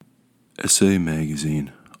Essay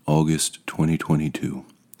Magazine, August 2022.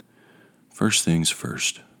 First things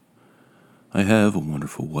first. I have a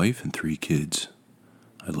wonderful wife and 3 kids.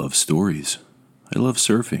 I love stories. I love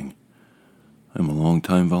surfing. I'm a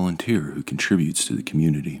longtime volunteer who contributes to the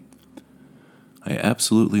community. I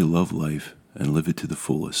absolutely love life and live it to the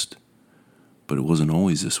fullest. But it wasn't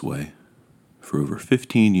always this way. For over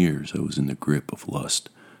 15 years, I was in the grip of lust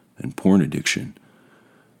and porn addiction,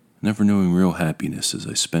 never knowing real happiness as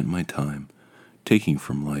I spent my time taking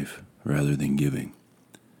from life rather than giving.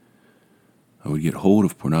 I would get hold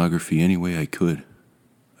of pornography any way I could.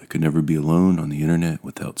 I could never be alone on the internet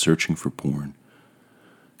without searching for porn.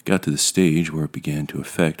 It got to the stage where it began to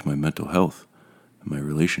affect my mental health and my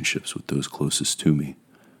relationships with those closest to me.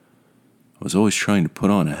 I was always trying to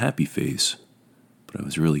put on a happy face, but I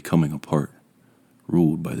was really coming apart,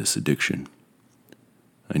 ruled by this addiction.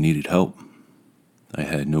 I needed help. I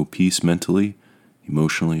had no peace mentally,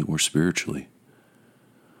 emotionally, or spiritually.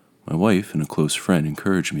 My wife and a close friend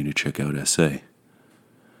encouraged me to check out SA.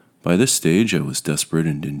 By this stage, I was desperate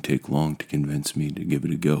and didn't take long to convince me to give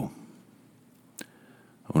it a go.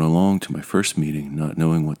 I went along to my first meeting not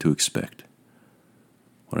knowing what to expect.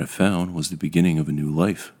 What I found was the beginning of a new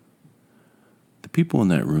life. The people in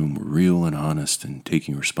that room were real and honest and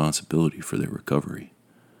taking responsibility for their recovery.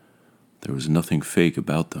 There was nothing fake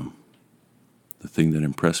about them. The thing that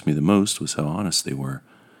impressed me the most was how honest they were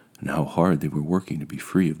and how hard they were working to be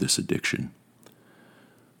free of this addiction.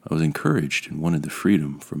 I was encouraged and wanted the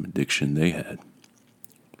freedom from addiction they had.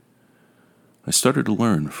 I started to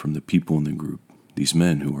learn from the people in the group, these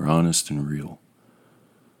men who were honest and real.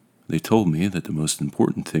 They told me that the most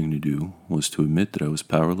important thing to do was to admit that I was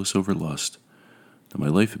powerless over lust, that my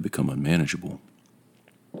life had become unmanageable.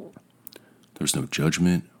 There was no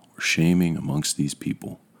judgment or shaming amongst these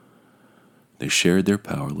people. They shared their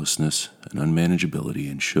powerlessness and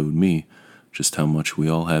unmanageability and showed me just how much we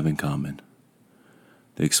all have in common.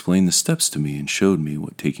 They explained the steps to me and showed me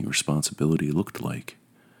what taking responsibility looked like.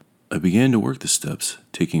 I began to work the steps,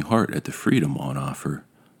 taking heart at the freedom on offer,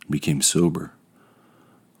 and became sober.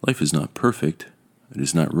 Life is not perfect, it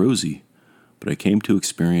is not rosy, but I came to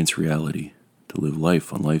experience reality, to live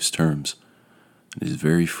life on life's terms. It is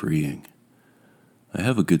very freeing. I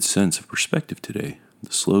have a good sense of perspective today.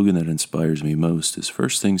 The slogan that inspires me most is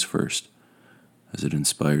first things first, as it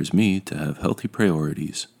inspires me to have healthy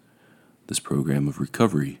priorities, this program of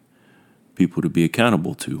recovery, people to be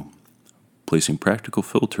accountable to, placing practical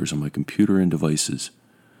filters on my computer and devices,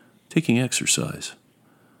 taking exercise.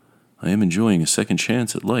 I am enjoying a second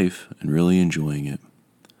chance at life and really enjoying it.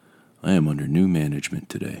 I am under new management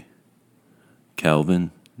today. Calvin,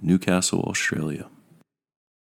 Newcastle, Australia.